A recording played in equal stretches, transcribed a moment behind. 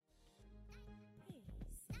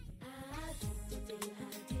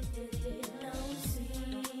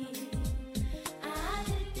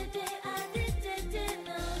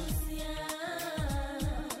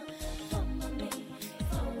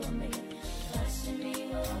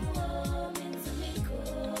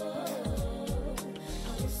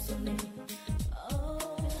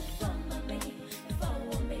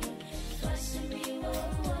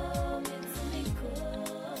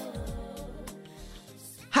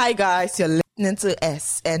Hi guys, you're listening to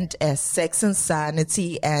S&S, Sex and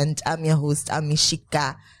Sanity, and I'm your host,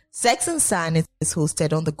 Amishika. Sex and Sanity is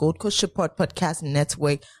hosted on the Gold Coast Support Podcast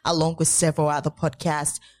Network along with several other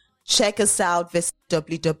podcasts. Check us out, visit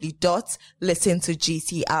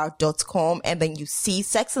www.listentogcr.com, and then you see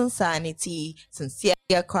Sex and Sanity, Sincere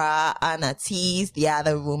Accra, Anna Tees, The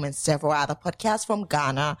Other Room, and several other podcasts from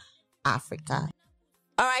Ghana, Africa.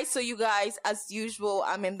 Alright, so you guys, as usual,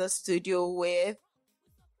 I'm in the studio with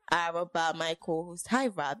Araba, my co-host. Hi,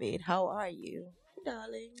 Rabbit. How are you?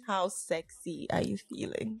 Darling. How sexy are you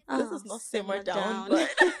feeling? This is not simmer down, down. but...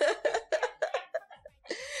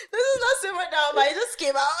 This is not simmer down, but it just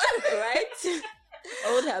came out. Right?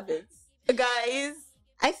 Old habits. Guys.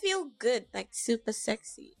 I feel good, like super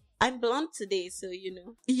sexy. I'm blonde today, so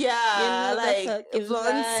Yeah, that's like how it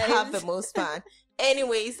blondes vibes. have the most fun.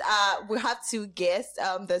 Anyways, we have two guests.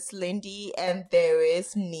 There's Lindy and there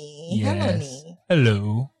is Nee. Yes. Hello, Nee.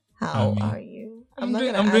 Hello. How Ami. are you? I'm not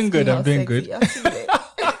doing- gonna I'm doing ask good, you I'm how doing sexy good. you're feeling.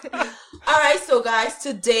 All right, so guys,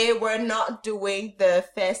 today we're not doing the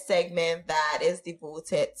first segment that is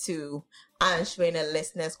devoted to answering a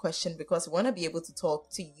listener's question because we want to be able to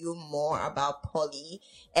talk to you more about poly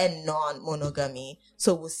and non-monogamy.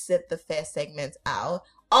 So we'll sit the first segment out,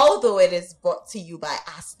 although it is brought to you by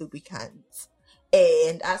Ask Lubricants.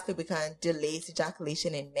 And Ask Lubricant delays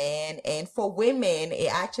ejaculation in men, and for women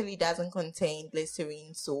it actually doesn't contain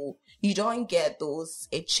glycerine, so you don't get those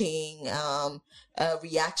itching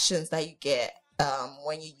reactions that you get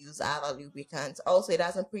when you use other lubricants. Also, it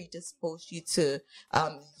doesn't predispose you to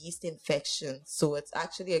yeast infections, so it's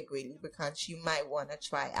actually a great lubricant you might want to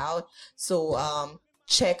try out. So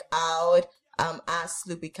check out Ask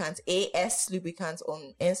Lubricants, AS Lubricants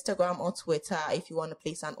on Instagram or Twitter if you want to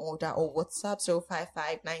place an order, or WhatsApp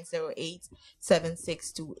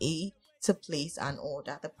 055-908-7628 to place an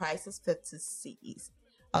order. The price is 50 Cs.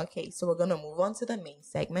 Okay, so we're going to move on to the main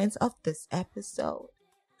segment of this episode.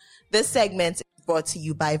 This segment is brought to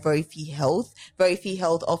you by Verify Health. Verify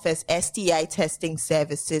Health offers STI testing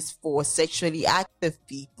services for sexually active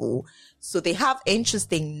people. So they have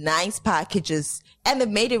interesting, nice packages, and they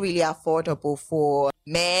made it really affordable for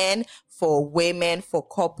men, for women, for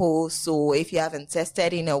couples. So if you haven't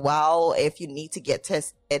tested in a while, if you need to get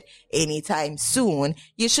tested anytime soon,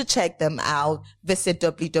 you should check them out. Visit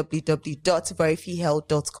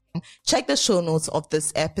www.verifyhealth.com. Check the show notes of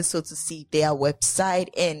this episode to see their website,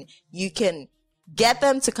 and you can get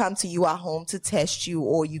them to come to you at home to test you,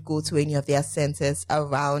 or you go to any of their centers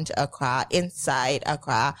around Accra, inside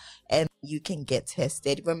Accra, and you can get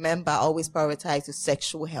tested. Remember, always prioritize your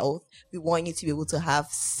sexual health. We want you to be able to have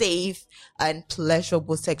safe and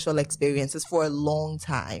pleasurable sexual experiences for a long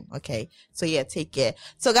time. Okay. So yeah, take care.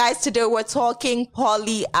 So guys, today we're talking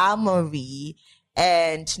polyamory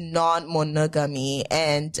and non-monogamy,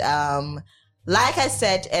 and like I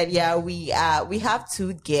said earlier, we have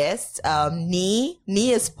two guests. Nee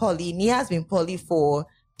is poly. Nee has been poly for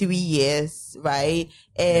 3 years, right?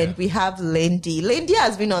 And we have Lindy. Lindy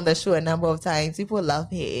has been on the show a number of times. People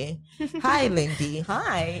love her. Hi, Lindy.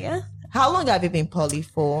 Hi. How long have you been poly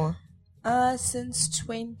for? Since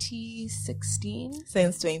 2016.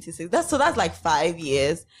 Since 2016. That's like 5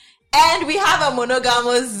 years. And we have a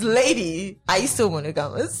monogamous lady. Are you still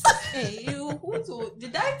monogamous? Hey,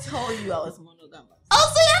 did I tell you I was monogamous?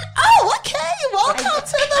 Okay. Welcome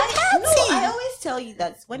to the party. No, I always tell you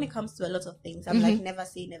that when it comes to a lot of things, I'm like, never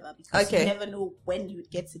say never, because you never know when you would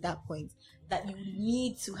get to that point that you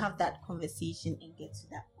need to have that conversation and get to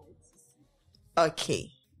that point.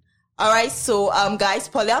 Okay. All right. So, guys,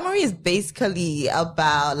 polyamory is basically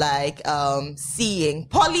about seeing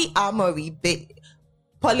polyamory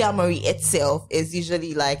itself is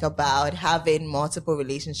usually about having multiple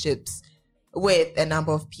relationships with a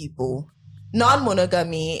number of people.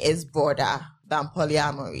 Non-monogamy is broader than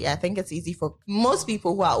polyamory. I think it's easy for most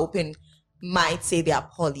people who are open might say they are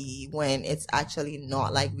poly when it's actually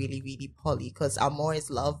not really, really poly, because amor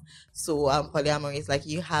is love. So polyamory is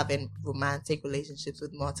you having romantic relationships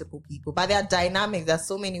with multiple people. But there are dynamics. There's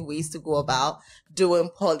so many ways to go about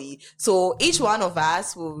doing poly. So each one of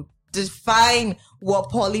us will define what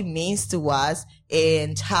poly means to us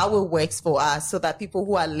and how it works for us, so that people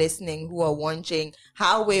who are listening, who are wondering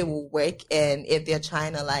how it will work, and if they're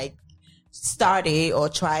trying to start it or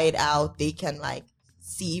try it out, they can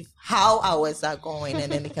see how ours are going, and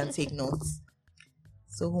then they can take notes.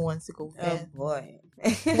 So who wants to go first? Oh boy.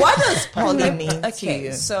 What does poly mean to Okay,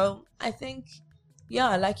 you? so I think,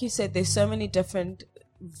 like you said, there's so many different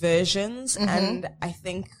versions, and I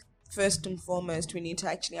think first and foremost, we need to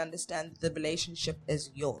actually understand that the relationship is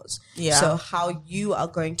yours. Yeah. So how you are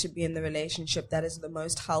going to be in the relationship that is the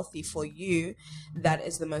most healthy for you, that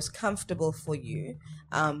is the most comfortable for you,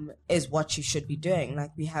 is what you should be doing.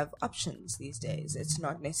 Like, we have options these days. It's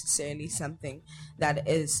not necessarily something that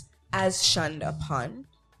is as shunned upon,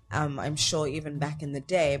 I'm sure even back in the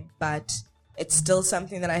day, but it's still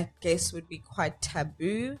something that I guess would be quite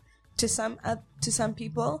taboo to some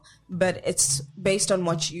people, but it's based on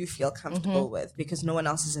what you feel comfortable with, because no one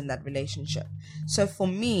else is in that relationship. So for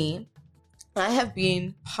me, I have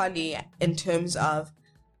been poly in terms of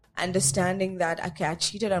understanding that, okay, I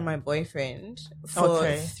cheated on my boyfriend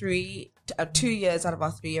for 2 years out of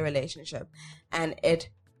our 3-year relationship, and it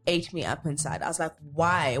ate me up inside. I was like,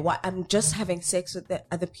 why? I'm just having sex with the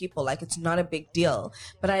other people. Like, it's not a big deal,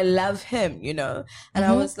 but I love him, you know? And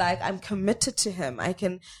I was like, I'm committed to him.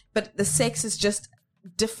 But the sex is just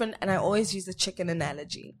different. And I always use the chicken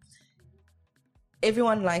analogy.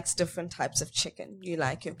 Everyone likes different types of chicken. You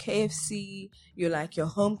like your KFC, you like your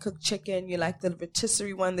home cooked chicken, you like the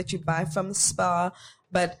rotisserie one that you buy from the spa,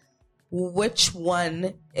 but which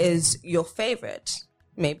one is your favorite?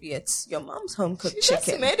 Maybe it's your mom's home-cooked chicken.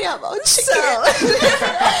 Just made it about chicken. So,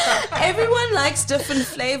 everyone likes different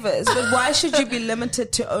flavors, but why should you be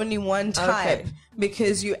limited to only one type? Okay.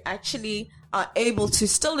 Because you actually are able to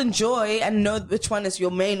still enjoy and know which one is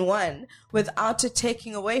your main one without it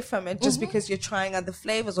taking away from it just because you're trying other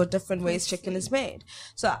flavors or different ways chicken is made.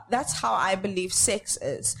 So that's how I believe sex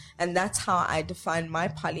is. And that's how I define my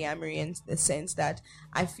polyamory, in the sense that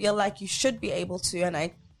I feel like you should be able to, and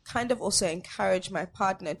I kind of also encourage my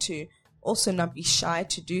partner to also not be shy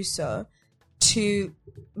to do so, to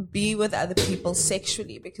be with other people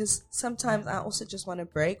sexually, because sometimes I also just want a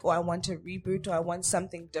break, or I want a reboot, or I want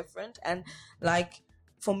something different. And like,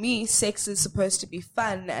 for me, sex is supposed to be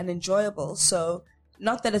fun and enjoyable. So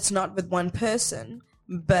not that it's not with one person,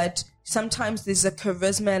 but sometimes there's a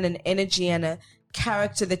charisma and an energy and a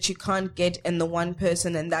character that you can't get in the one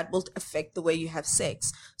person, and that will affect the way you have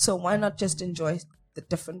sex. So why not just enjoy the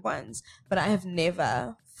different ones? But I have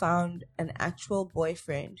never found an actual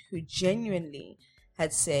boyfriend who genuinely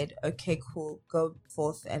had said, okay, cool, go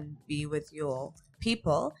forth and be with your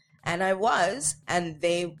people. And I was, and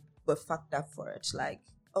they were fucked up for it. Like,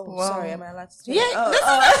 oh, wow. Sorry, am I allowed to say yes.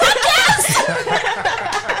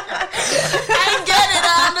 I get it,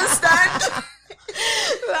 I understand.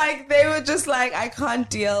 Like, they were just like, I can't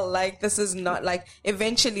deal, like, this is not, like,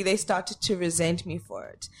 eventually they started to resent me for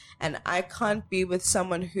it. And I can't be with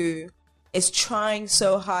someone who is trying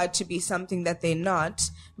so hard to be something that they're not,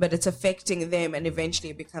 but it's affecting them, and eventually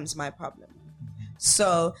it becomes my problem.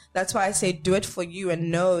 So that's why I say do it for you, and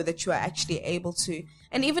know that you are actually able to.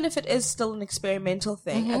 And even if it is still an experimental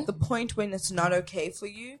thing, at the point when it's not okay for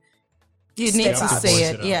you, you need to say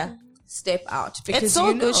it. Yeah. Step out, because it's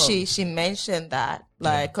so good she mentioned that,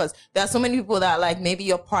 like, because there are so many people that, like, maybe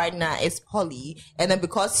your partner is poly, and then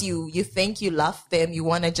because you think you love them, you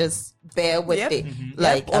want to just bear with it,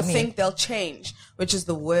 like, or think they'll change, which is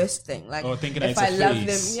the worst thing. Like, if I love them,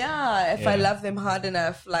 if I love them hard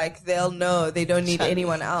enough, like, they'll know they don't need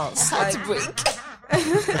anyone else. Heartbreak.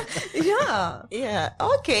 Yeah.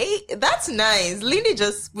 Okay, that's nice. Lily,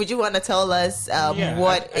 would you want to tell us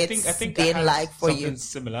what it's been like for you?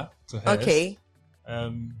 Similar to hers. Okay.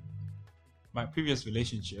 My previous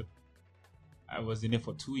relationship, I was in it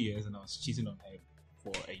for 2 years, and I was cheating on her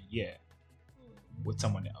for a year with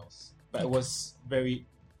someone else. But it was very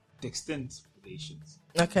distant relations.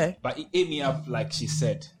 Okay. But it ate me up, like she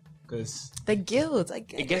said, because the guilt.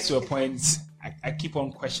 It gets to a point. I keep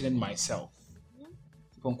on questioning myself.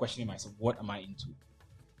 What am I into?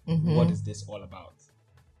 What is this all about?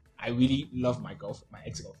 I really love my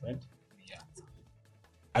ex-girlfriend. Yeah.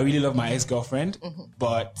 I really love my ex-girlfriend,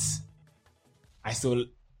 but I still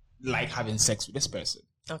like having sex with this person.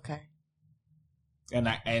 Okay. And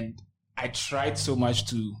I tried so much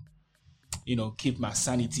to, keep my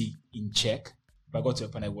sanity in check, but I got to a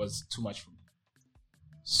point it was too much for me.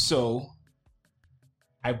 So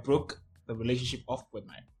I broke the relationship off with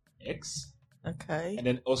my ex. Okay. And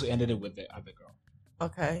then also ended it with the other girl.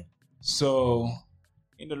 Okay. So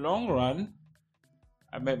in the long run,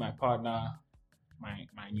 I met my partner, my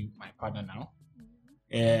partner now.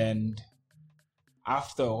 And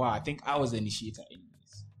after a while, I think I was the initiator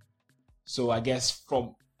anyways. So I guess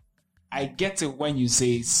I get it when you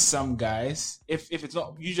say some guys, if it's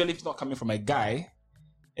not coming from a guy,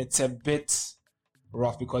 it's a bit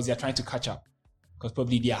rough because they're trying to catch up. Because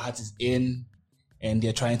probably their heart is in, and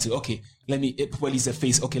they're trying to, okay, well, he's a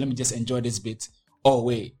face, okay, let me just enjoy this bit. Oh,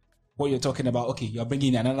 wait, what you're talking about, okay, you're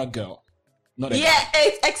bringing in another girl. not a yeah, guy.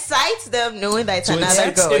 it excites them knowing that it's So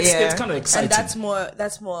another girl. it's kind of exciting. And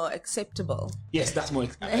that's more acceptable. Yes, that's more.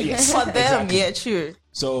 Yes, for them. exactly. Yeah, true.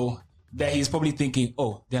 So then he's probably thinking,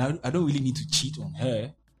 oh, then I don't really need to cheat on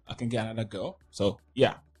her. I can get another girl. So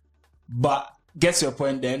yeah, but gets to a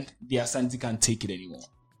point then their sanity can't take it anymore.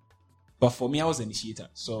 But for me, I was the initiator,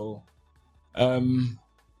 so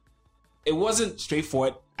it wasn't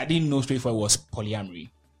straightforward. I didn't know straightforward was polyamory,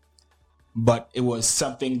 but it was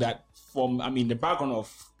something that the background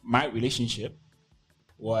of my relationship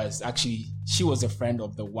was actually she was a friend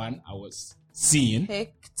of the one I was seeing.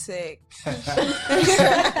 Hectic.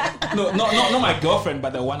 No, not my girlfriend,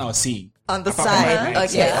 but the one I was seeing On the Apart from side. my-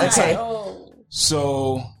 Okay, yeah, on the okay. side. Oh.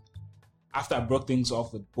 So after I broke things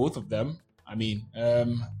off with both of them, we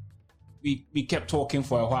kept talking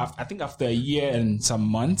for a while. I think after a year and some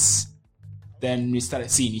months, then we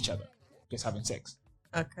started seeing each other, just having sex.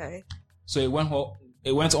 Okay. So it went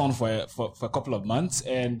on for a couple of months,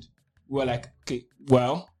 and we were like, okay,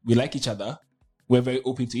 well, we like each other. We're very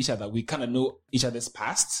open to each other. We kind of know each other's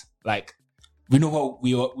past. Like, we know what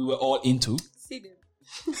we were all into. See them.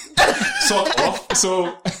 Sort of.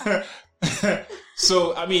 So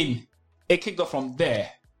it kicked off from there.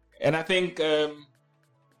 And I think 3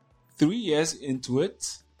 years into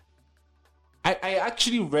it, I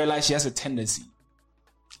actually realized she has a tendency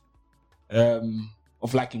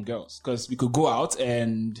of liking girls. Because we could go out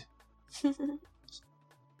and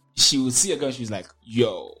she would see a girl and she's like,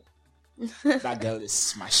 yo, that girl is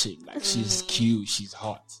smashing. Like, she's cute, she's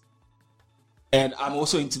hot. And I'm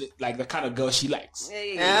also into the kind of girl she likes.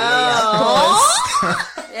 Yeah.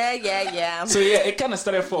 So yeah, it kind of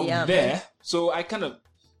started from there. So I kind of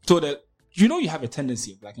told her, you have a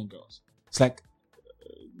tendency of liking girls. It's like,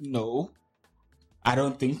 no, I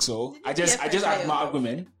don't think so. I just had my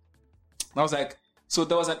argument. And I was like, so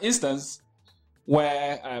there was an instance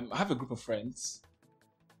where I have a group of friends.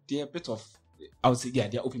 They're a bit of, I would say, yeah,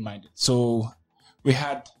 they're open-minded. So we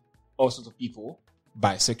had all sorts of people,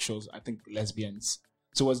 bisexuals, I think lesbians.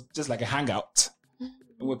 So it was just like a hangout. And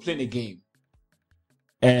we're playing a game.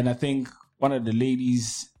 And I think one of the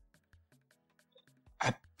ladies,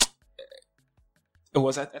 I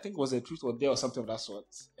think it was a truth or dare or something of that sort.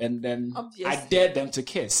 And then Obviously. I dared them to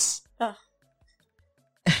kiss.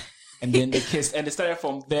 And then they kissed. And they started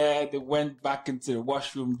from there. They went back into the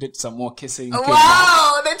washroom, did some more kissing. came back.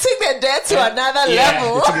 Wow, they took the date to another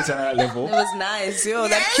level. They took it to another level. It was nice. Yo,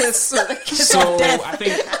 that kiss. So I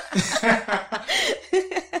think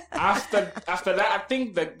after that, I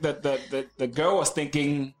think the girl was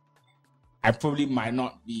thinking I probably might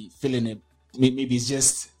not be feeling it. Maybe it's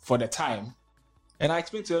just for the time. And I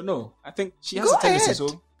explained to her, no, I think she has Go a tendency, ahead.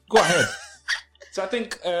 so go ahead. So I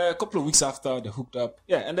think a couple of weeks after they hooked up,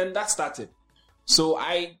 and then that started. So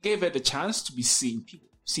I gave her the chance to be seeing people,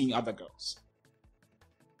 seeing other girls.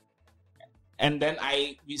 And then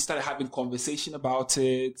we started having conversation about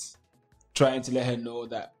it, trying to let her know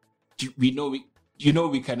that we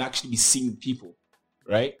can actually be seeing people,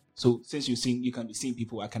 right? So since you can be seeing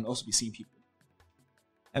people, I can also be seeing people.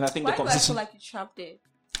 And I think Why the do I feel conversation. like you trapped it?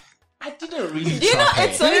 I didn't really.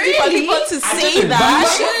 It's so easy for people to I say didn't,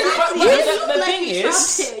 that. but the thing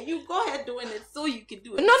is, You go ahead doing it so you can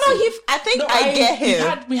do it. No, I think no, I get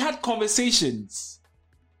him. We had conversations,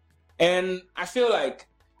 and I feel like,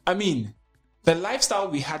 the lifestyle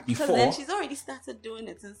we had Because before. then she's already started doing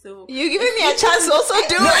it, and so You giving me a chance to also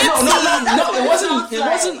do it? No, it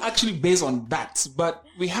wasn't actually based on that. But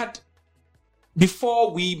we had, before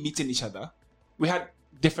we meeting each other, we had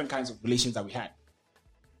different kinds of relations that we had.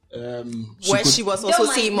 She was also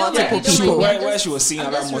seeing multiple don't people. mind. Where she was seeing I'm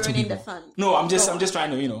around just multiple ruining the people. fun. No, I'm just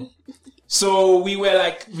trying to, So we were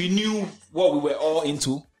like, we knew what we were all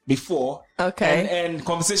into before. Okay. And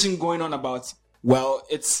conversation going on about, well,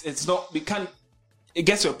 it's not, we can't, it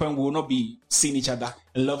gets to a point we will not be seeing each other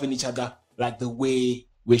and loving each other like the way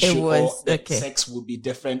we should. Or that sex would be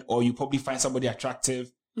different, or you probably find somebody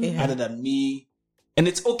attractive other than me. And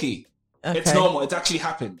it's okay. It's normal. It actually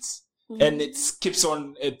happens. And it keeps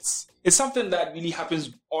on. It's something that really happens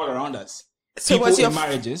all around us. So People in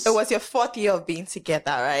marriages. It was your 4th year of being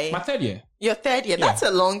together, right? My 3rd year. Your 3rd year. Yeah. That's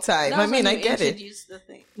a long time. That was when I you get it. introduced the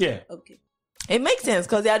thing. Yeah. Okay. It makes sense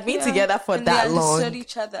because they had been together for and that they long. understood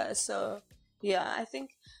each other. So yeah, I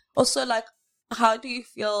think also like, how do you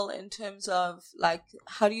feel in terms of like,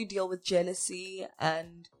 how do you deal with jealousy?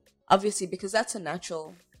 And obviously, because that's a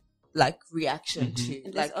natural like reaction to,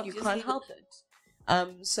 And like, there's you obviously can't help it.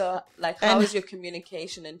 So like, how And- is your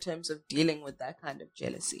communication in terms of dealing with that kind of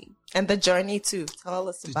jealousy? And the journey too. Tell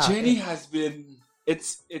us The about journey it. has been.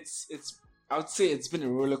 It's. I would say it's been a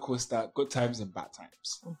roller coaster. Good times and bad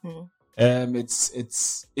times.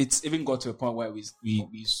 It's even got to a point where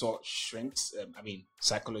we saw shrinks.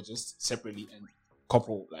 Psychologists separately and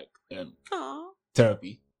couple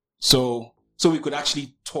therapy. So we could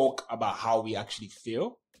actually talk about how we actually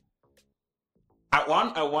feel. At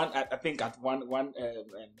one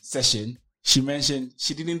session, she mentioned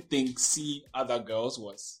she didn't think seeing other girls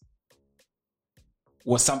was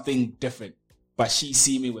something different, but she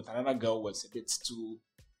seeing me with another girl was a bit too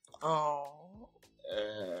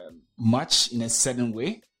much in a certain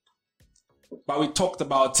way. But we talked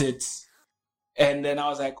about it, and then I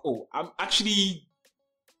was like, "Oh, I'm actually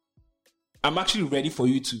ready for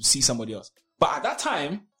you to see somebody else." But at that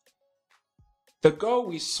time, the girl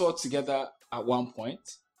we saw together at one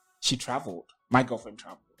point, she traveled. My girlfriend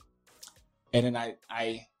traveled, and then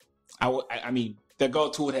I mean, the girl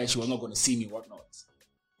told her she was not going to see me, whatnot.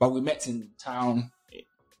 But we met in town.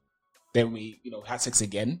 Then we, had sex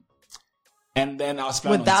again, and then I was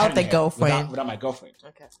planning without the girlfriend, without my girlfriend.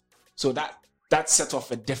 Okay. So that set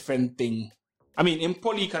off a different thing. I mean, in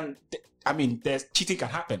poly, there's cheating can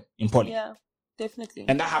happen in poly. Yeah, definitely.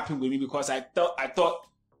 And that happened with me because I thought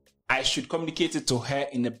I should communicate it to her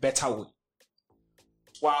in a better way.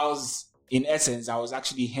 Whilst in essence, I was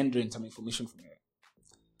actually hindering some information from her.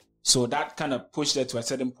 So that kind of pushed her to a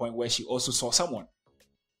certain point where she also saw someone.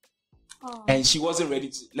 Oh. And she wasn't ready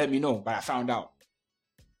to let me know, but I found out.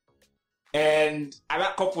 And at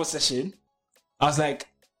that couple session, I was like,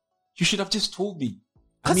 you should have just told me.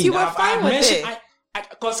 Because you were fine with it.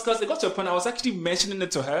 Because it got to a point I was actually mentioning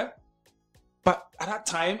it to her. But at that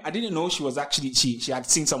time, I didn't know she was actually, she had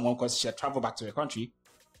seen someone because she had traveled back to her country.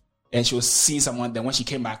 And she was seeing someone. Then when she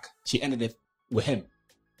came back, she ended it with him.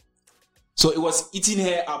 So it was eating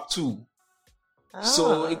her up too. Oh.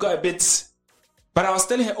 So it got a bit... But I was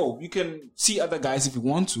telling her, you can see other guys if you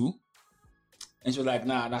want to. And she was like,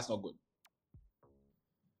 nah, that's not good.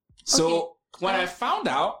 So when I found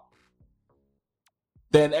out,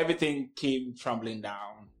 then everything came crumbling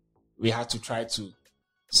down. We had to try to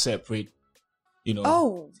separate,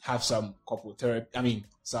 have some couple therapy,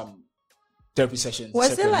 some therapy sessions. Was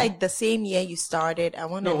separately. It like the same year you started? I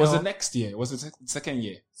want to know. No, it was the next year. It was the second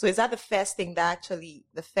year. So is that the first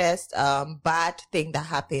bad thing that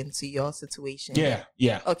happened to your situation? Yeah.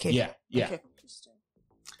 Okay. Yeah. Okay.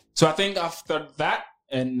 So I think after that,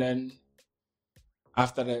 and then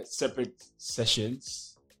after the separate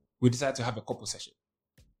sessions, we decided to have a couple session.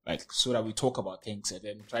 So that we talk about things and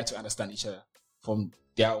then try to understand each other from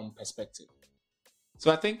their own perspective.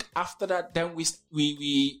 So I think after that, then we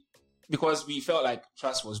because we felt like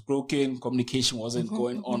trust was broken, communication wasn't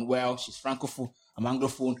going on well. She's francophone, I'm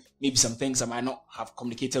anglophone. Maybe some things I might not have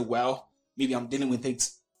communicated well. Maybe I'm dealing with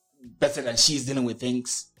things better than she's dealing with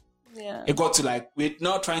things. Yeah. It got to we're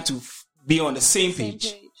not trying to be on the same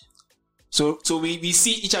page. So we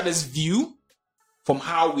see each other's view from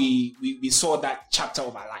how we saw that chapter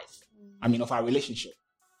of our life. Of our relationship.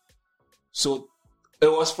 So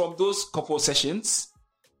it was from those couple sessions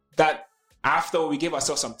that after we gave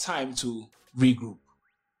ourselves some time to regroup.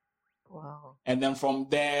 Wow. And then from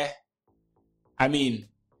there,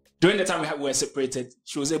 during the time we were separated,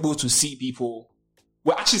 she was able to see people.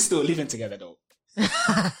 We're actually still living together though.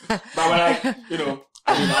 But we're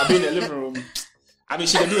I'll be in the living room.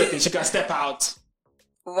 She can do anything. She can step out.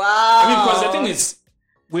 Wow. Because the thing is,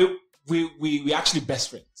 we actually best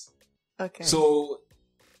friends. Okay. So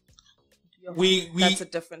that's a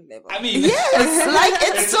different level. Yes,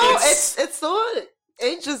 it's so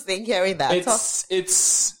interesting hearing that.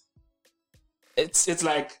 It's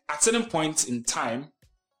like at certain points in time,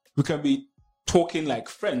 we can be talking like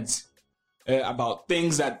friends about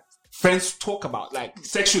things that friends talk about, like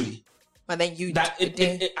sexually. But then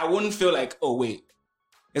I wouldn't feel like, oh wait,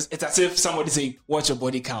 it's as if somebody say, "What's your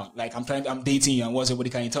body count?" Like I'm dating you, and what's your body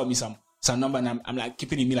count? You tell me some number, and I'm like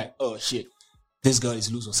keeping in me like, oh shit, this girl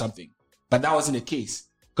is loose or something. But that wasn't the case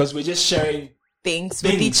because we're just sharing things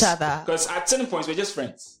with each other. Because at certain points we're just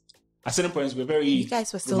friends. At certain points we're very. You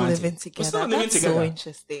guys were still romantic. living together. We're still living together. So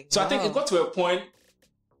interesting. So I think it got to a point.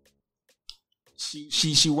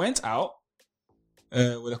 She went out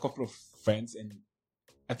with a couple of friends, and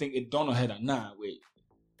I think it dawned on her that wait,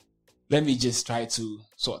 let me just try to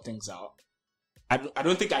sort things out. I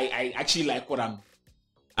don't think I actually like what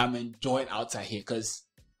I'm enjoying outside here, because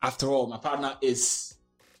after all, my partner is.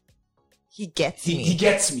 He gets me. He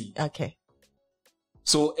gets me. Okay.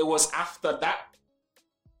 So it was after that,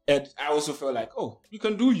 and I also felt like, you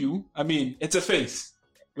can do you. It's a phase.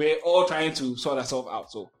 We're all trying to sort ourselves out.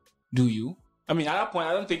 So do you? At that point,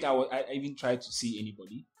 I don't think I even tried to see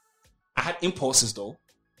anybody. I had impulses though.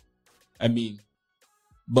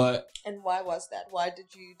 And why was that? Why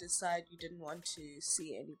did you decide you didn't want to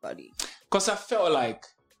see anybody? Because I felt like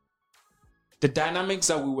the dynamics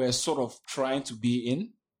that we were sort of trying to be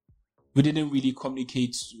in, we didn't really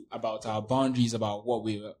communicate about our boundaries, about what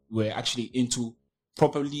we were actually into,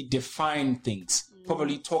 properly define things,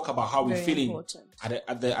 properly talk about how we're feeling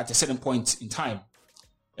at a certain point in time.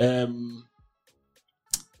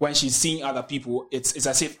 When she's seeing other people, it's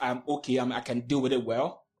as if I'm okay, I can deal with it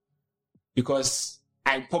well, because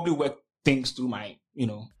I probably work things through my,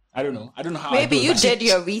 I don't know how. Maybe I do it, you did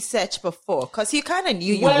your research before, because you kind of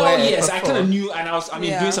knew you were. Well, yes, before. I kind of knew, and I was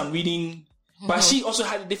doing some reading, but she also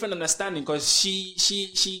had a different understanding, because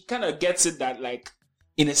she kind of gets it that, like,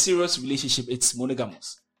 in a serious relationship it's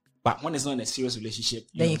monogamous, but when it's not in a serious relationship,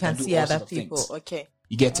 then you can see other people. Things. Okay,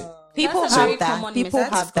 you get it. People have that. People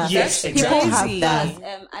have that. Yes, People exactly. have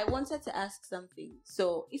that. I wanted to ask something.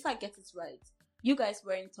 So, if I get it right, you guys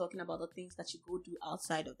weren't talking about the things that you go do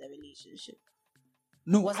outside of the relationship.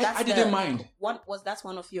 No, I didn't mind. Was that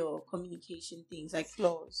one of your communication things? Like,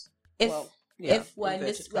 Flaws. If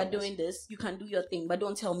we're doing this, you can do your thing, but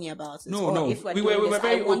don't tell me about it. No. If we were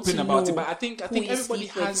very open about it, but I think everybody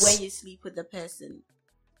has where you sleep with the person.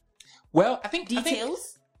 Well, I think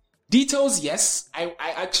details. Details, yes. I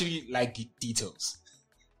actually like details.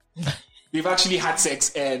 We've actually had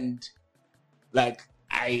sex, and like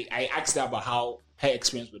I asked her about how her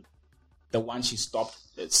experience with the one she stopped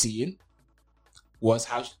seeing was,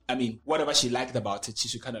 how whatever she liked about it, she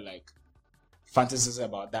should kind of like fantasize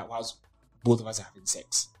about that whilst both of us are having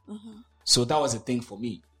sex. So that was a thing for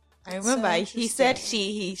me. I remember he said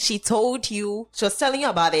she told you, she was telling you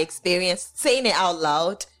about the experience, saying it out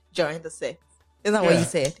loud during the sex. Isn't that what you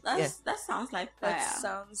said? That sounds like fire. That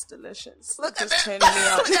sounds delicious. Look, just turned me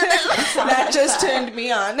on. That just turned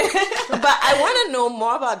me on. But I want to know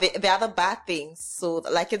more about the other bad things. So,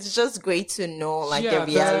 like, it's just great to know, like, the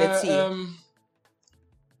reality.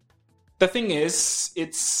 The thing is,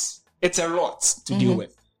 it's a lot to deal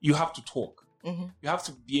with. You have to talk. You have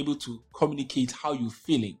to be able to communicate how you're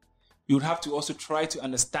feeling. You would have to also try to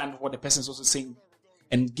understand what the person is also saying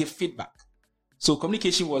and give feedback. So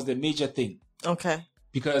communication was the major thing. Okay.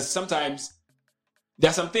 Because sometimes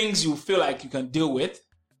there are some things you feel like you can deal with,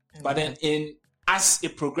 but then as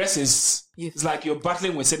it progresses, it's like you're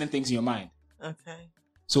battling with certain things in your mind. Okay.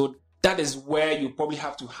 So that is where you probably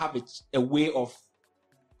have to have a way of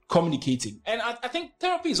communicating. And I think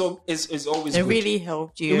therapy is always good. It really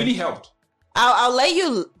helped you. It really helped. I'll let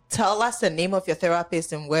you tell us the name of your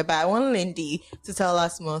therapist and where, but I want Lindy to tell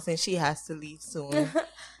us more, since she has to leave soon,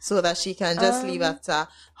 so that she can just leave after.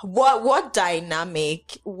 What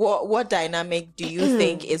dynamic do you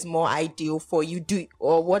think is more ideal for you?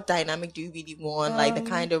 Or what dynamic do you really want? Like the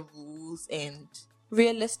kind of rules and.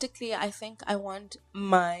 Realistically, I think I want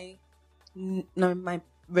my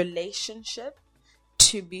relationship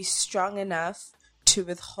to be strong enough to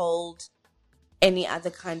withhold any other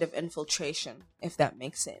kind of infiltration, if that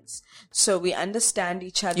makes sense. So we understand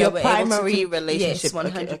each other. Your primary relationship.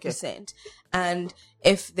 Yes, 100%. Okay. And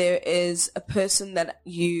if there is a person that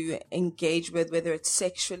you engage with, whether it's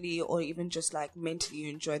sexually or even just like mentally, you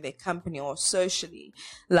enjoy their company, or socially,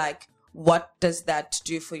 like, what does that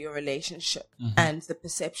do for your relationship and the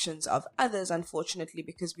perceptions of others, unfortunately,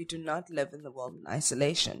 because we do not live in the world in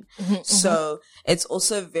isolation. So it's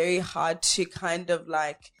also very hard to kind of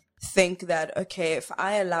like think that, okay, if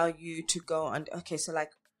I allow you to go on, okay, so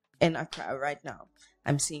like in Accra right now,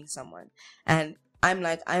 I'm seeing someone and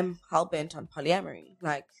I'm hell-bent on polyamory.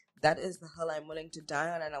 Like, that is the hill I'm willing to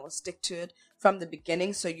die on, and I will stick to it from the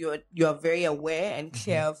beginning. So you're very aware and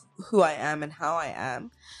clear of who I am and how I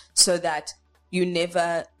am, so that you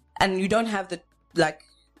never, and you don't have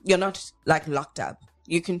you're not like locked up.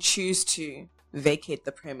 You can choose to vacate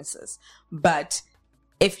the premises, but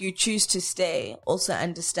if you choose to stay, also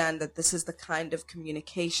understand that this is the kind of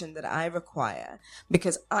communication that I require,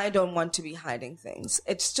 because I don't want to be hiding things.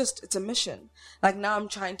 It's a mission. Like, now I'm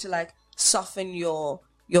trying to like soften your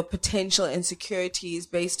potential insecurities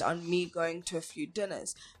based on me going to a few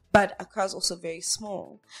dinners. But Accra's also very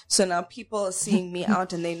small. So now people are seeing me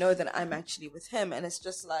out and they know that I'm actually with him. And it's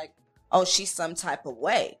just like, oh, she's some type of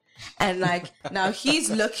way. And like, now he's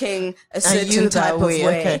looking a certain type of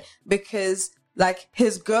way because like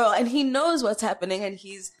his girl, and he knows what's happening, and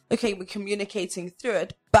he's, okay, we're communicating through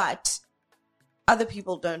it, but other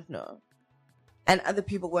people don't know. And other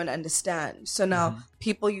people won't understand. So now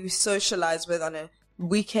people you socialize with on a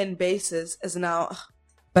weekend basis is now,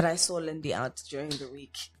 but I saw Lindy out during the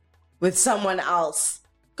week with someone else.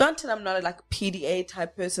 Granted, I'm not like a PDA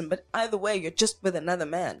type person, but either way, you're just with another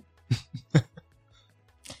man.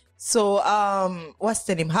 So, what's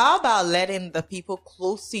the name? How about letting the people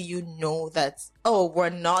close to you know that, oh,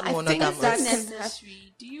 we're not monogamous? That's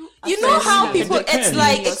necessary. Do you? You know how people, It depends.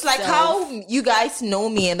 it's like how you guys know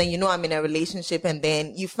me and then you know I'm in a relationship and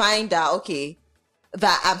then you find out, okay,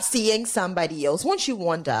 that I'm seeing somebody else. Won't you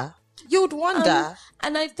wonder? You'd wonder.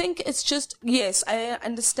 And I think it's just, yes, I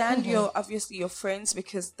understand obviously your friends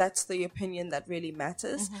because that's the opinion that really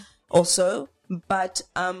matters also. But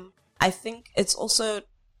I think it's also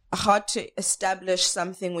hard to establish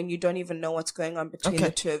something when you don't even know what's going on between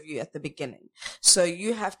the two of you at the beginning. So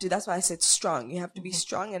you have to, that's why I said strong. You have to be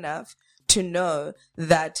strong enough to know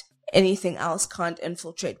that anything else can't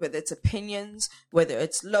infiltrate, whether it's opinions, whether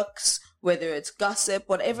it's looks, whether it's gossip,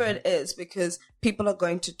 whatever it is, because people are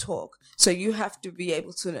going to talk. So you have to be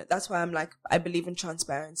able to know. That's why I'm like, I believe in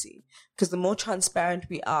transparency, because the more transparent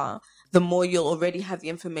we are, the more you'll already have the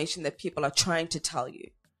information that people are trying to tell you.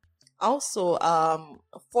 Also,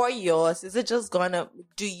 for yours, is it just gonna,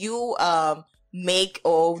 do you, make,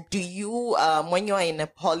 or do you, when you're in a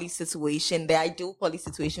poly situation, the ideal poly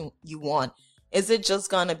situation you want, is it just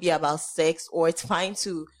gonna be about sex, or it's fine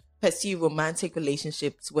to pursue romantic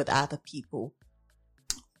relationships with other people?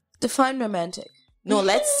 Define romantic. No,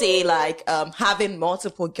 let's say like having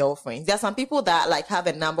multiple girlfriends. There are some people that like have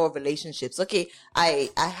a number of relationships. Okay, I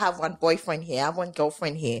have one boyfriend here, I have one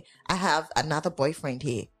girlfriend here, I have another boyfriend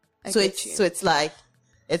here. So it's like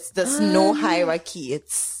there's no hierarchy.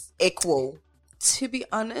 It's equal. To be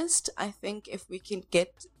honest, I think if we can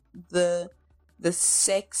get the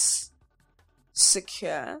sex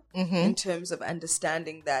secure in terms of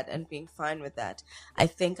understanding that and being fine with that, I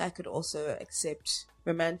think I could also accept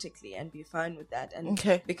romantically and be fine with that. And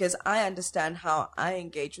because I understand how I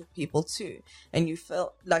engage with people too, and you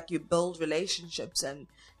feel like you build relationships and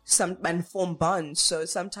form bonds. So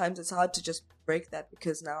sometimes it's hard to just break that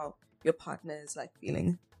because now your partner is like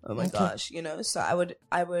feeling, oh my gosh, you know. So I would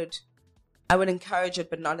encourage it,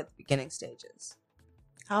 but not at the beginning stages.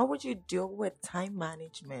 How would you deal with time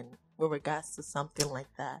management with regards to something like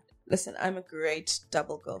that? Listen, I'm a great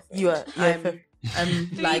double girlfriend. I'm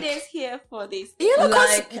 3 days here for this. You know,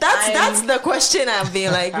 like, that's the question I've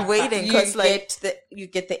been like waiting. Because you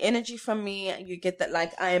get the energy from me. You get that,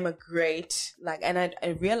 like, I am a great, like, and I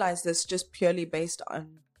realized this just purely based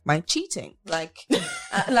on my cheating. Like,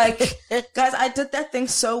 guys, I did that thing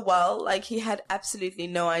so well. Like, he had absolutely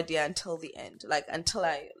no idea until the end. Like,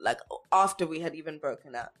 after we had even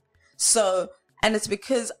broken up. So, and it's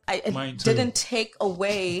because it didn't take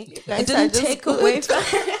away. It didn't take away from.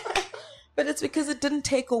 But it's because it didn't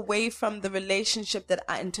take away from the relationship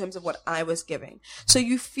in terms of what I was giving. So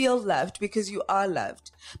you feel loved because you are loved.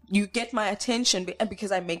 You get my attention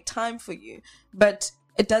because I make time for you. But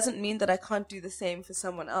it doesn't mean that I can't do the same for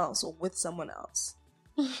someone else or with someone else.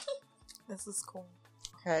 This is cool.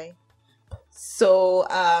 Okay. So,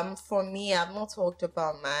 for me, I've not talked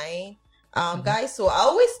about mine. Guys, so I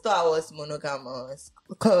always thought I was monogamous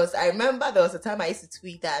because I remember there was a time I used to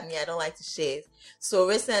tweet at me, I don't like to share. So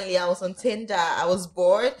recently I was on Tinder. I was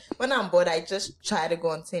bored. When I'm bored, I just try to go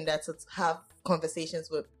on Tinder to have conversations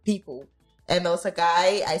with people. And there was a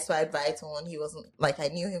guy I swiped right on. He wasn't like, I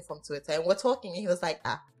knew him from Twitter, and we're talking and he was like,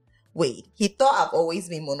 wait, he thought I've always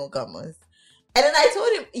been monogamous. And then I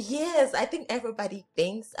told him, yes, I think everybody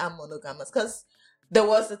thinks I'm monogamous because there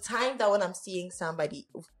was a time that when I'm seeing somebody,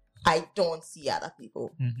 I don't see other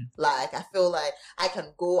people. Like, I feel like I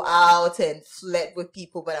can go out and flirt with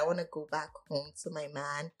people, but I want to go back home to my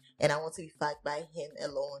man and I want to be fucked by him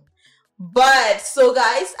alone. But, so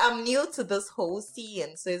guys, I'm new to this whole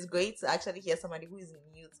scene, so it's great to actually hear somebody who is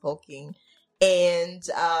new talking. And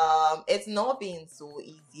it's not been so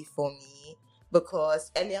easy for me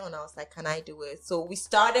because earlier on I was like, can I do it? So we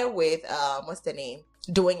started with,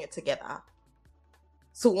 doing it together.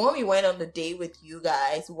 So when we went on the date with you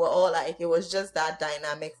guys, we were all like, it was just that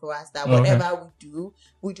dynamic for us that whatever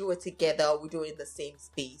we do it together, we do it in the same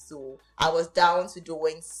space. So I was down to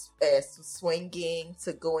doing swinging,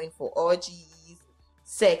 to going for orgies,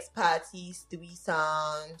 sex parties,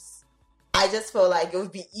 threesomes. I just felt like it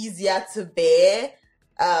would be easier to bear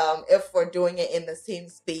if we're doing it in the same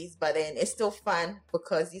space, but then it's still fun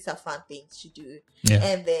because these are fun things to do. Yeah.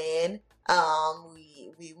 And then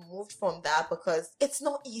we moved from that because it's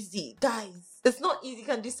not easy, guys. It's not easy. You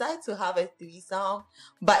can decide to have a threesome,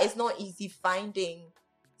 but it's not easy finding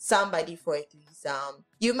somebody for a threesome.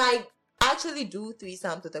 You might actually do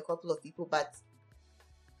threesomes with a couple of people, but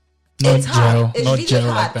it's hard. It's really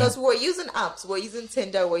hard because we're using apps, we're using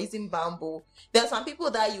Tinder, we're using Bumble. There are some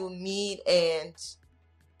people that you meet and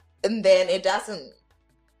then it doesn't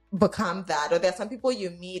become that, or there are some people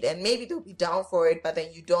you meet and maybe they'll be down for it, but then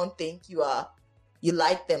you don't think you are you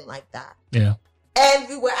like them like that. Yeah. And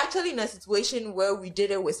we were actually in a situation where we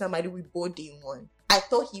did it with somebody we both didn't want. I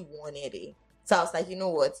thought he wanted it. So I was like, you know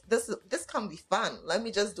what? This can be fun. Let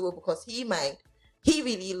me just do it because he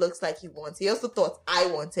really looks like he wants it. He also thought I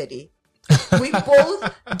wanted it. We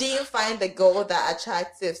both didn't find the girl that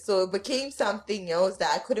attractive. So it became something else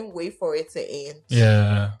that I couldn't wait for it to end.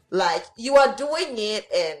 Yeah. Like, you are doing it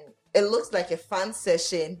and it looks like a fun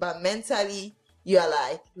session, but mentally you are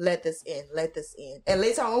like, let this in. And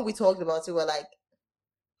later on when we talked about it, we're like,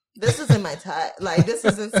 this isn't my type. Like, this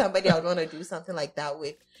isn't somebody I would want to do something like that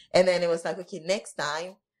with. And then it was like, okay, next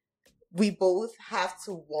time we both have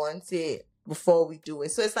to want it before we do it.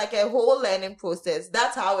 So it's like a whole learning process.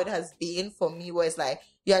 That's how it has been for me, where it's like,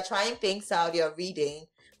 you're trying things out, you're reading.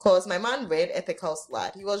 Because my man read Ethical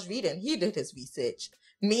Slut. He was reading. He did his research.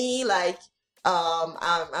 Me, like,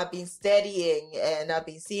 I've been studying and I've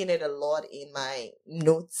been seeing it a lot in my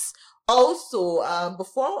notes. Also,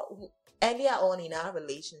 earlier on in our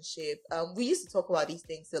relationship, we used to talk about these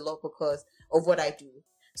things a lot because of what I do.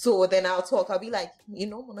 So then I'll be like,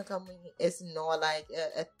 monogamy is not like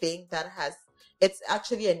a thing it's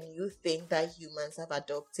actually a new thing that humans have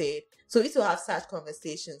adopted. So we used to have such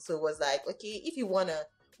conversations. So it was like, okay, if you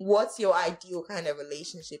what's your ideal kind of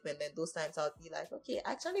relationship? And then those times I'll be like, okay,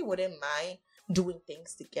 I actually wouldn't mind doing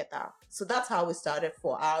things together. So that's how we started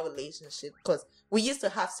for our relationship, because we used to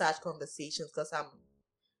have such conversations. Because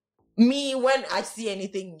when I see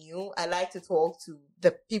anything new, I like to talk to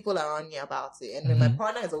the people around me about it. And then my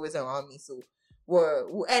partner is always around me. So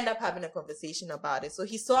we'll end up having a conversation about it. So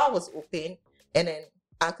he saw I was open, and then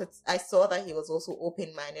I saw that he was also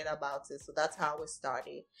open-minded about it. So that's how we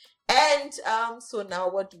started. And so now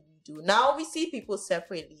what do we do? Now we see people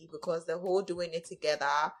separately, because the whole doing it together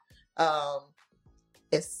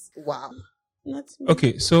is wow.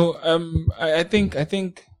 Okay, so I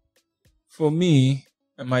think for me,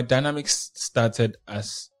 my dynamics started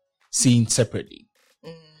as seen separately.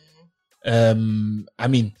 I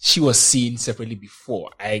mean, she was seen separately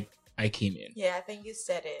before I came in. Yeah, I think you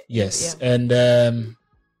said it. Yes, yeah. And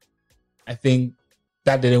I think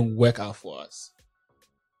that didn't work out for us,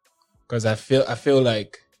 because I feel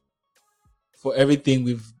like for everything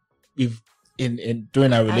we've in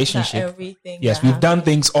during our relationship, yes, we've done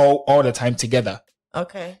things all the time together.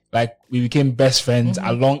 Okay. Like, we became best friends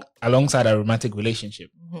alongside our romantic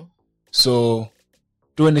relationship. So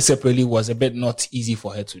doing it separately was a bit not easy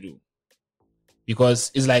for her to do,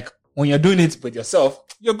 because it's like, when you're doing it with yourself,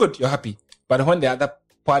 you're good, you're happy. But when the other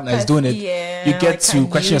partner is doing it, you get to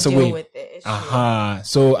question yourself.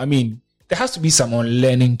 So, I mean, there has to be some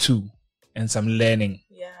unlearning too, and some learning.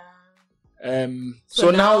 Yeah.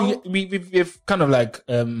 So now we've kind of like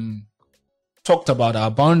talked about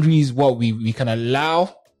our boundaries, what we can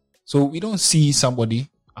allow. So we don't see somebody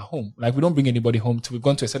at home. Like, we don't bring anybody home till we've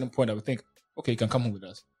gone to a certain point that we think, okay, you can come home with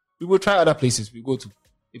us. We will try other places. We go to,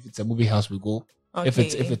 if it's a movie house, we go. Okay. If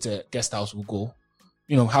it's a guest house, we'll go.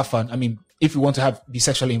 Have fun. I mean, if you want to be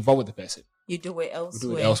sexually involved with the person, you do it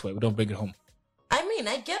elsewhere. We don't bring it home. I mean,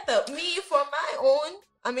 I get that. Me, for my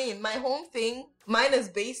own, my home thing, mine is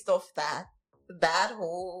based off that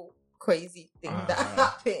whole crazy thing that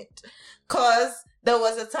happened. Cause there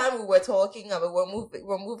was a time we were talking about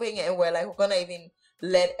we're moving and we're like, we're gonna even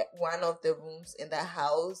let one of the rooms in the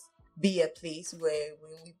house be a place where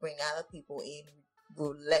when we bring other people in,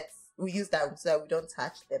 we use that room so that we don't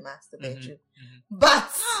touch the master bedroom. But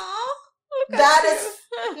that is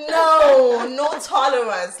no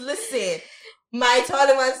tolerance. Listen, my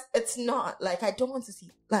tolerance, it's not like, I don't want to see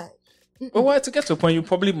like. Well, to get to a point, you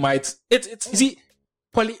probably might. You see,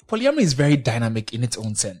 polyamory is very dynamic in its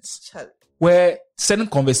own sense. Where certain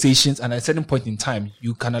conversations and at a certain point in time,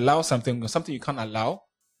 you can allow something, or something you can't allow.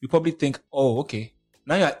 You probably think, oh, okay,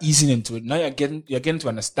 now you're easing into it. Now you're getting to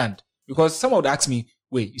understand. Because someone would ask me,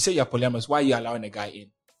 wait, you say you're polyamorous, why are you allowing a guy in?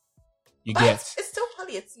 It's still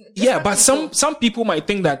poly. Yeah, but some people might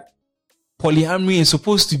think that polyamory is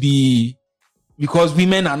supposed to be, because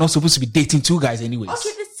women are not supposed to be dating two guys anyways. Okay,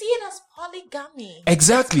 they see it as polygamy.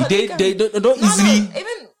 Exactly. They don't easily.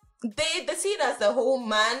 Even they see it as the whole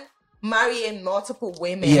man marrying multiple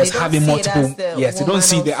women. Yes, having multiple. Yes, they don't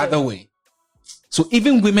see the other way. So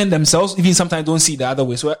even women themselves, even sometimes don't see the other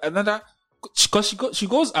way. So because she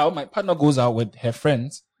goes out, my partner goes out with her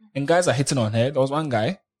friends, and guys are hitting on her. There was one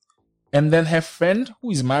guy, and then her friend who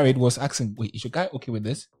is married was asking, "Wait, is your guy okay with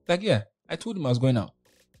this?" Like, yeah, I told him I was going out,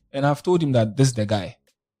 and I've told him that this is the guy.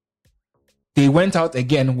 They went out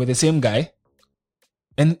again with the same guy,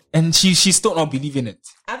 and she's still not believing it.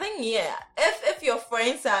 I think if your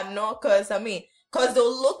friends are not, because I mean, Because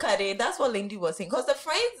they'll look at it. That's what Lindy was saying. Because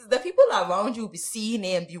the people around you will be seeing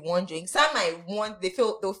it and be wondering. Some might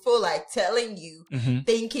they'll feel like telling you,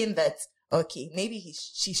 thinking that, okay, maybe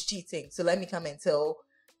she's cheating. So let me come and tell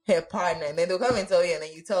her partner. And then they'll come and tell you, and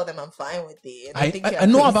then you tell them I'm fine with it. And I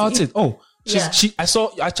know about it. Oh, I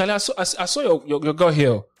saw your girl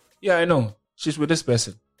here. Yeah, I know. She's with this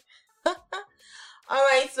person. All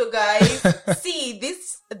right, so guys, see,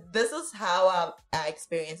 this is how our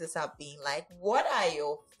experiences have been. Like, what are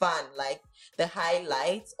your fun, like the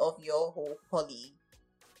highlights of your whole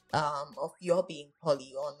of your being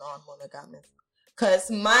poly or non-monogamous? Because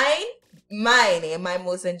my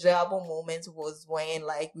most enjoyable moments was when,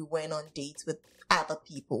 like, we went on dates with other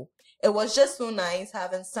people. It was just so nice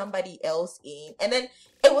having somebody else in. And then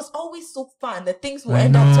it was always so fun. The things we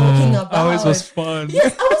end up talking about. Always was fun.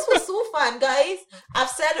 Yes, always was so fun, guys. I've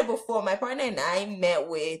said it before. My partner and I met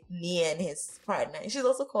with Nia and his partner. She's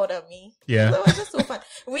also called on me. Yeah. So it was just so fun.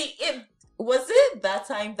 Was it that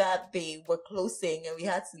time that they were closing and we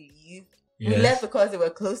had to leave? Yes. We left because they were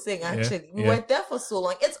closing, actually. We were there for so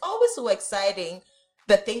long. It's always so exciting,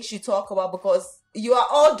 the things you talk about, because you are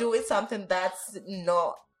all doing something that's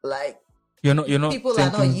not like you're not people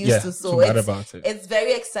thinking, are not used to. So it's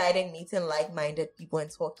very exciting meeting like-minded people and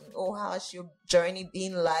talking, oh, how's your journey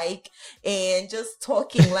been like, and just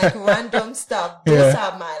talking like random stuff. Those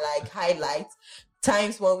are my like highlights.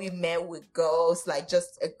 Times when we met with girls, like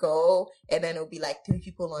just a girl, and then it'll be like 3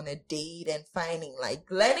 people on a date, and finding like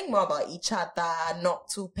learning more about each other, not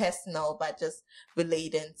too personal, but just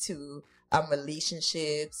relating to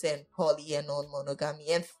relationships and poly and non-monogamy,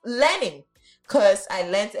 and learning. Because I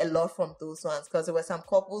learned a lot from those ones, because there were some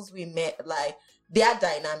couples we met, like their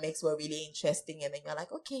dynamics were really interesting, and then you're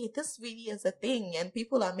like, okay, this really is a thing, and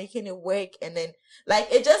people are making it work. And then like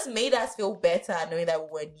it just made us feel better knowing that we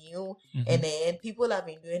were new, and then people have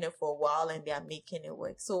been doing it for a while and they are making it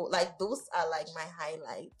work. So like those are like my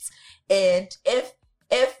highlights. And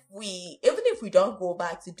even if we don't go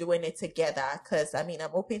back to doing it together, because I mean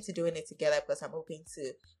I'm open to doing it together, because I'm open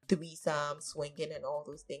to threesome, swinging and all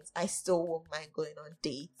those things, I still won't mind going on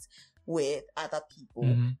dates with other people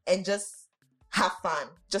and just have fun,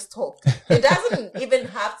 just talk. It doesn't even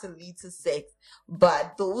have to lead to sex,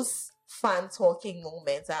 but those fun talking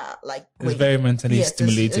moments are like great. It's very mentally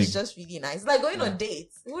stimulating. It's just really nice. It's like going on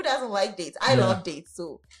dates. Who doesn't like dates? I love dates.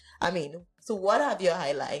 So I mean, so what have your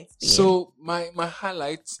highlights been? So my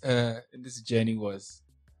highlights in this journey was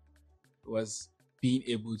being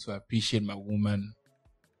able to appreciate my woman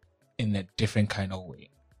in a different kind of way.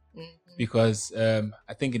 Because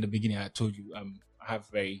I think in the beginning I told you I have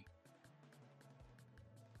very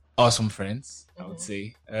awesome friends, I would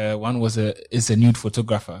say. One is a nude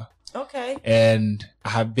photographer. Okay. And I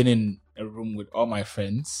have been in a room with all my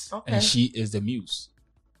friends, and she is the muse.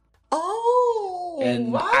 Oh,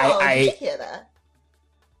 and wow. I hear that.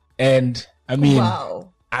 And I mean,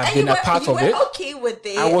 wow. I've been a part of it. Okay with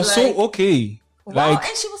it. I was so okay. Wow,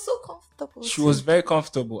 and she was so comfortable. She was very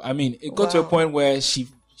comfortable. I mean, it got to a point where she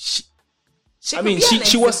was.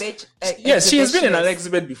 Yes, she has been in an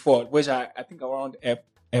exhibit before, which I think around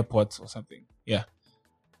airports or something. Yeah,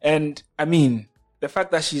 and I mean, the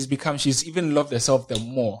fact that she's even loved herself the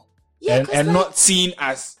more, and not seen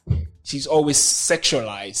as she's always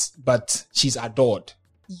sexualized, but she's adored.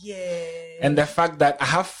 Yeah. And the fact that I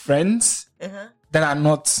have friends that are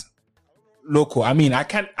not local. I mean, I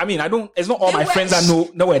don't. It's not all my friends that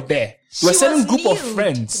know we're there. There were a certain group of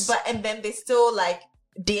friends, and then they still like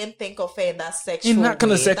didn't think of her in that sexual, in that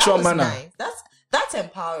kind of sexual manner. Nice. That's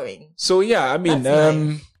empowering. So yeah, I mean,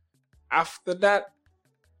 nice. After that,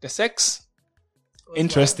 the sex,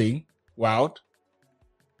 interesting, wild.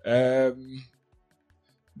 But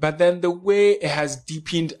then the way it has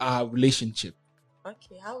deepened our relationship.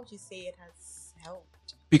 Okay, how would you say it has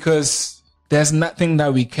helped? Because there's nothing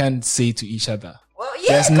that we can't say to each other. Well,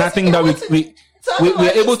 yeah, there's nothing that we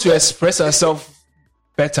are able to express ourselves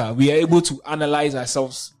better. We are able to analyze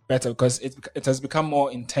ourselves better because it has become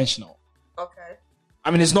more intentional. Okay. I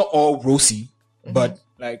mean, it's not all rosy, but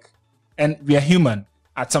like, and we are human.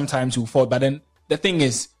 At some times we fall, but then the thing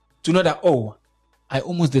is to know that, oh, I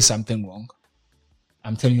almost did something wrong.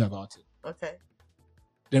 I'm telling you about it. Okay.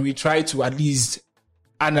 Then we try to at least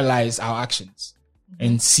analyze our actions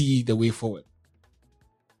and see the way forward.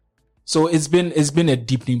 So it's been a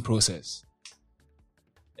deepening process.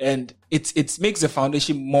 And it makes the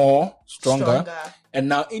foundation more stronger. And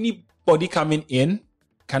now anybody coming in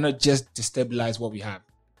cannot just destabilize what we have.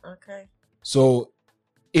 Okay. So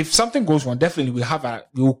if something goes wrong, definitely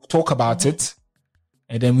we'll talk about it,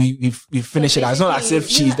 and then we finish it. It's not as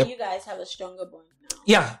if you guys have a stronger bond now.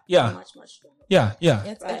 Yeah. much stronger. Yeah.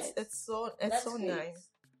 It's so great. nice.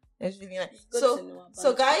 It's really nice. It's good to know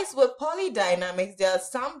So about guys, with polydynamics, there are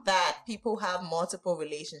some that people have multiple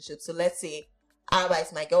relationships. So let's say Araba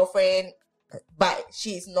is my girlfriend, but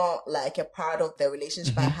she's not like a part of the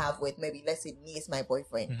relationship I have with, maybe let's say me is my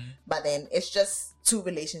boyfriend. But then it's just two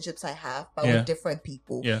relationships I have, but with different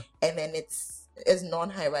people. Yeah. And then it's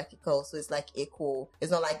non-hierarchical, so it's like equal.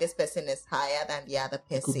 It's not like this person is higher than the other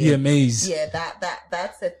person. Could be amazed. Yeah,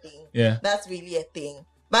 that's a thing. Yeah. That's really a thing.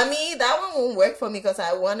 But me, that one won't work for me because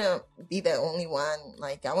I want to be the only one.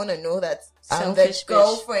 Like, I want to know that I'm the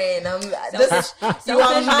girlfriend. You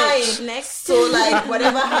are mine. Next. So, like,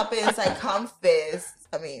 whatever happens, I come first.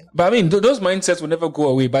 I mean. But I mean, those mindsets will never go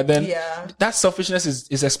away. But then that selfishness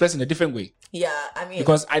is expressed in a different way. Yeah, I mean.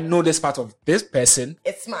 Because I know this part of this person.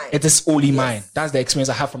 It's mine. It is only mine. That's the experience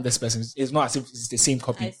I have from this person. It's not as if it's the same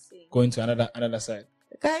copy going to another side.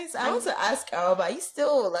 Guys, I want to ask Araba, are you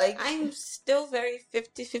still like... I'm still very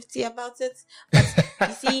 50-50 about it. But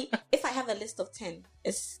you see, if I have a list of 10,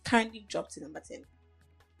 it's currently dropped to number 10.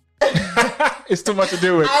 It's too much to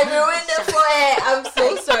do with. I ruined it for her. I'm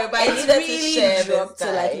so sorry, but I needed to share dropped this,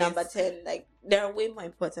 to like number 10. Like, there are way more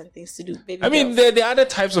important things to do. Baby I mean, there are other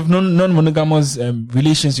types of non-monogamous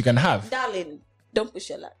relations you can have. Darling, don't push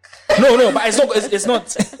your luck. No, but it's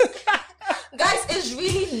not. Guys, it's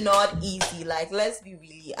really not easy. Like, let's be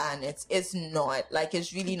really honest. It's not. Like,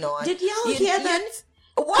 it's really not. Did y'all hear that?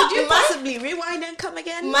 What? Could you possibly rewind and come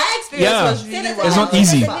again? My experience was really it's not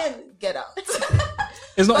easy. Get out.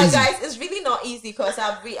 It's not easy. But guys, it's really not easy because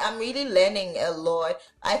I'm really learning a lot.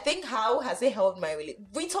 I think how has it helped my relationship?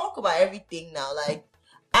 We talk about everything now. Like,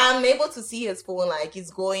 I'm able to see his phone, like, he's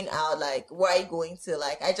going out, like, where are you going to?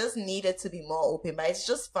 Like, I just needed to be more open, but it's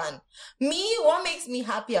just fun. What makes me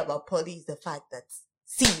happy about poly is the fact that,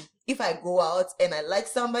 see, if I go out and I like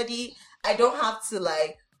somebody, I don't have to,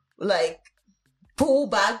 like, pull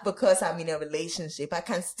back because I'm in a relationship. I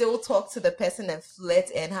can still talk to the person and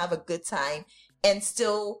flirt and have a good time and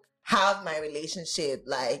still have my relationship,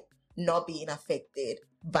 like, not being affected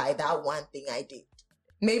by that one thing I did.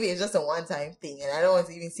 Maybe it's just a one-time thing and I don't want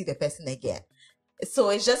to even see the person again.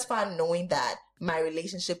 So it's just fun knowing that my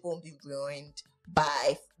relationship won't be ruined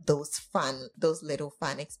by those little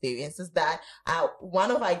fun experiences that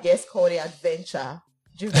one of our guests called it adventure.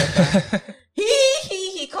 Do you remember?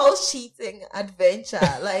 He calls cheating adventure.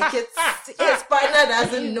 Like, it's his partner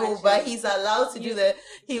doesn't know, but he's allowed to do the.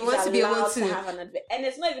 He wants to be able to have an adventure, and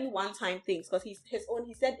it's not even one-time things because he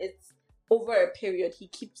said it's over a period. He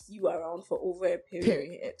keeps you around for over a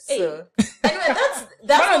period. Hey. So anyway,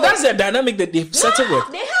 that's the dynamic that they've settled with.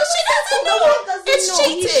 She doesn't know.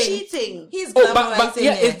 It's cheating. He's glamorizing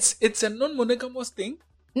it. It's a non-monogamous thing.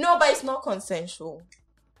 No, but it's not consensual.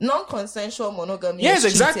 Non-consensual monogamy. Yes,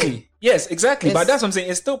 is exactly. cheating. Yes, exactly. But that's what I'm saying.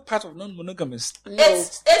 It's still part of non-monogamous. No,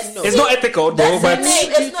 it's not ethical though. But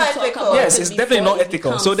it's not ethical. Yes, it's definitely not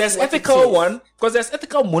ethical. So there's ethical one because there's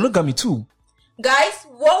ethical monogamy too. Guys,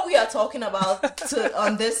 what we are talking about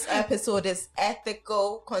on this episode is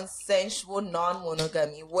ethical, consensual,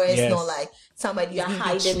 non-monogamy, where it's not like somebody you're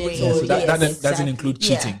hiding it. So that doesn't include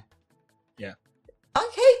cheating. Yeah.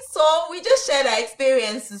 Okay, so we just shared our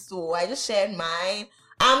experiences. So I just shared mine.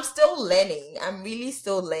 I'm still learning. I'm really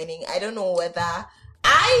still learning. I don't know whether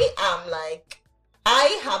I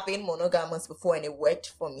have been monogamous before and it worked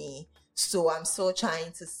for me. So I'm still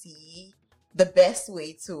trying to see the best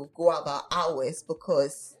way to go about ours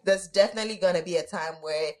because there's definitely going to be a time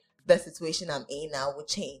where the situation I'm in now will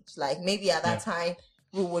change. Like maybe at that time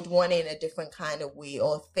we would want it in a different kind of way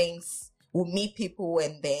or things will meet people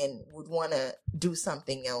and then would want to do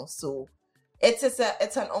something else. So it's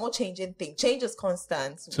an all changing thing. Change is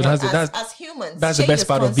constant. So as humans, that's the best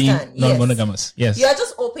part of being non-monogamous. Yes. You are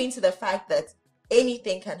just open to the fact that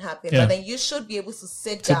anything can happen, but then you should be able to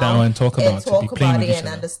sit down and talk about it and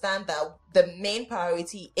understand that the main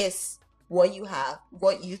priority is what you have,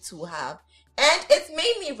 what you two have. And it's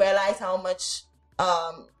made me realize how much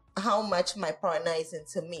my partner is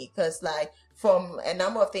into me. Because like from a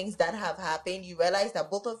number of things that have happened, you realize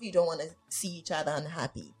that both of you don't want to see each other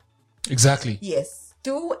unhappy. Exactly. Yes.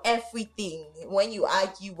 Do everything when you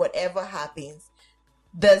argue, whatever happens.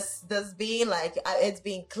 There's being like, it's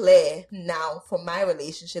being clear now for my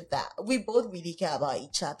relationship that we both really care about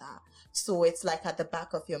each other. So it's like at the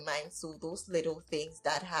back of your mind. So those little things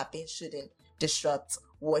that happen shouldn't disrupt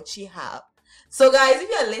what you have. So guys, if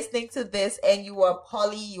you're listening to this and you are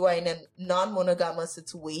poly, you are in a non-monogamous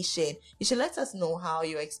situation, you should let us know how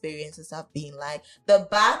your experiences have been like. The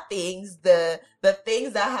bad things, the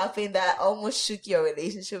things that happened that almost shook your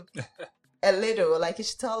relationship. a little. Like, you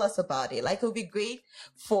should tell us about it. Like, it would be great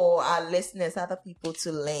for our listeners, other people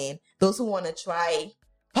to learn. Those who want to try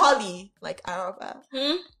poly, like Araba,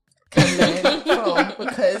 can learn from,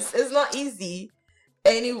 because it's not easy.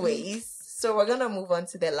 Anyways, so we're gonna move on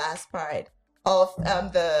to the last part of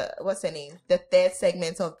the third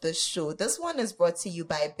segment of the show. This one is brought to you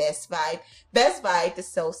by Best Vibe. Best Vibe, they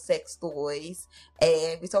sell sex toys,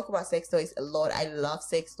 and we talk about sex toys a lot. I love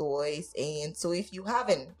sex toys, and so if you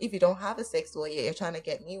don't have a sex toy yet, you're trying to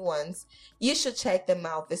get new ones, you should check them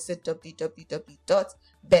out. Visit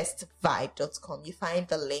www.bestvibe.com. You find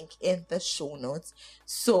the link in the show notes.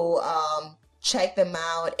 So check them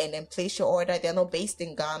out and then place your order. They're not based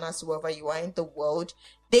in Ghana, so wherever you are in the world,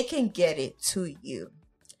 they can get it to you.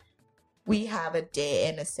 We have a dare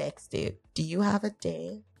and a sex tip. Do you have a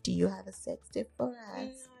dare? Do you have a sex tip for us? No,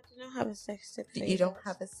 I do not have a sex tip. You don't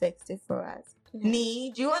have a sex tip for us? No.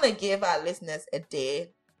 Nee, do you want to give our listeners a dare?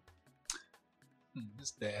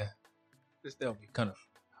 This dare will be kind of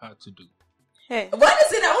hard to do. Hey. What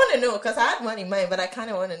is it? I want to know, because I had one in mind, but I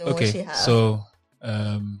kind of want to know what she has. So,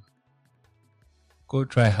 go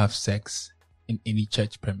try have sex in any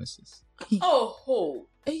church premises. Oh.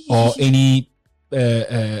 Or any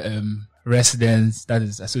residence that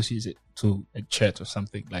is associated to a church or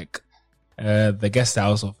something, like the guest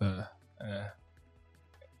house of a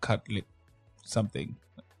Catholic something.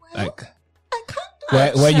 Well, like I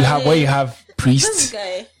can't where you have priests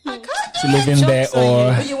I can't to live in there,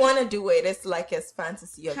 or you want to do it. It's like a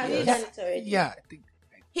fantasy of have yours. you done it already? Yeah, I think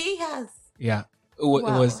He has. Yeah, it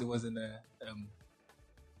was in a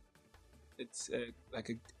it's like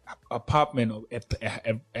a apartment or a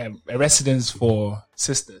residence for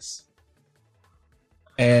sisters,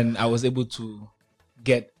 and I was able to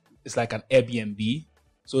get, it's like an Airbnb,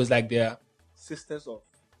 so it's like they're sisters of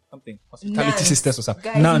something, hospitality Nuns. Sisters or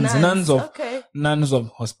something, Guys, nuns of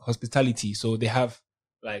hospitality. So they have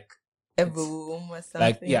like a room or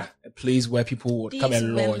something. like a place where people would come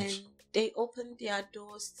and lodge. Women, they open their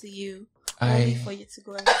doors to you I only for you to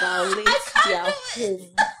go and violate their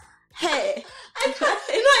home. Hey, I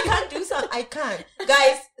can't do something. I can't,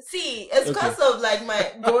 guys. See, it's because of like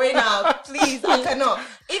my growing up. Please, I cannot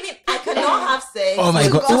have sex. Oh my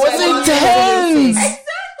God, because it was I want intense.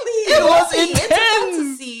 Exactly, It was It's a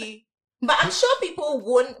intense. fantasy. But I'm sure people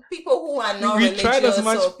who are not We religious tried as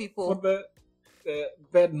much or people. for the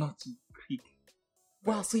bed not to creak.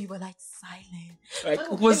 Wow, so you were like silent. Like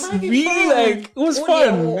Oh, it was it might be really fun. like it was Oh,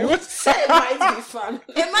 fun. yeah. It was it might be fun.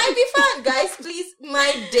 It might be fun, guys. Please,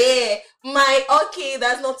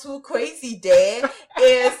 that's not too crazy day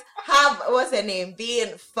is have, what's her name,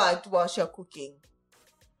 being fucked whilst you're cooking.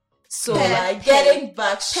 So like getting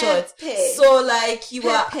back shots. So like you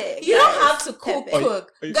don't have to cook.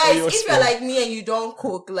 Guys, if you're like me and you don't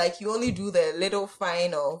cook, like you only do the little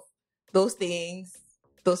frying of those things,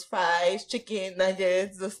 those fries, chicken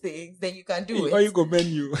nuggets, those things, then you can do it. Or you go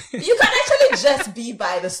menu. You can actually just be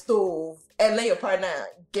by the stove and let your partner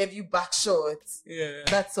give you back shots. Yeah.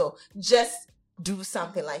 That's all. Just do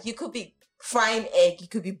something like, you could be frying egg, you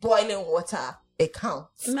could be boiling water. It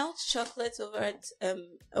counts. Melt chocolate over at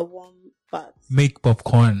a warm bath. Make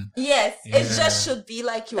popcorn. Yes, Yeah. it just should be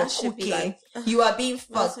like you're That should be cooking. like, You are being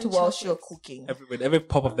fucked melting whilst you're chocolates. cooking. Every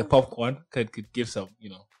pop of the popcorn could give some,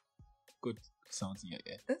 good sounds in your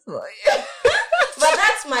ear. That's right. But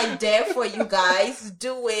that's my dare for you guys.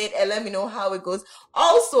 Do it and let me know how it goes.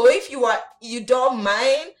 Also, if you don't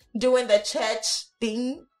mind doing the church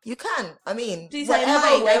thing, you can. I mean, Please,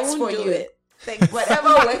 whatever works for do you. it. Whatever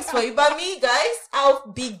works for you. But me, guys,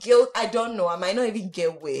 I'll be guilt. I don't know. I might not even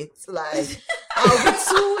get wet. Like, I'll be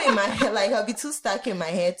too in my head. Like, I'll be too stuck in my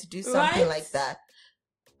head to do something Right? like that.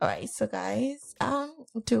 All right, so guys,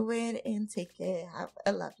 do it and take care. Have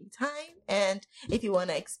a lovely time. And if you want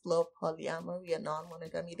to explore polyamory or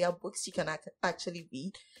non-monogamy, there are books you can actually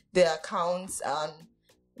read. There are accounts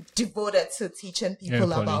devoted to teaching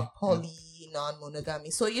people about non-monogamy.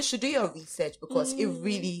 So you should do your research because it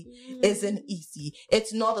really isn't easy.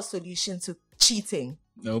 It's not a solution to cheating.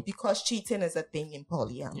 Nope. Because cheating is a thing in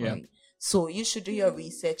polyamory. Yeah. So you should do your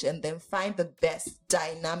research and then find the best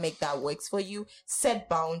dynamic that works for you. Set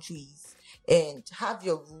boundaries and have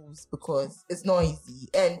your rules because it's not easy.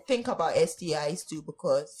 And think about STIs too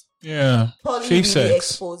because poly really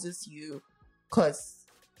exposes you. Because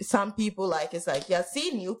some people you're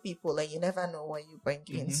seeing new people and you never know what you bring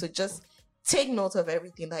in. So just take note of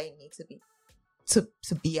everything that you need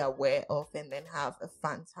to be aware of and then have a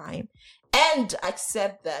fun time. And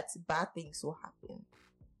accept that bad things will happen.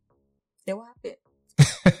 They will happen.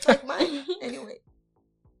 Like mine. Anyway.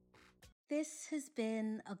 This has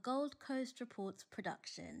been a Gold Coast Reports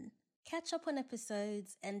production. Catch up on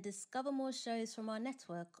episodes and discover more shows from our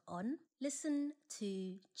network on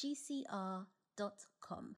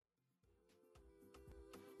listen2gcr.com.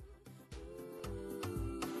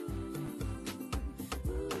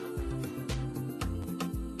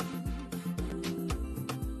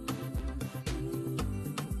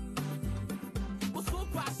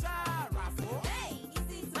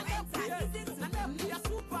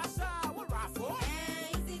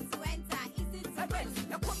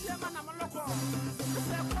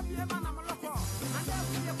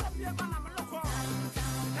 I'm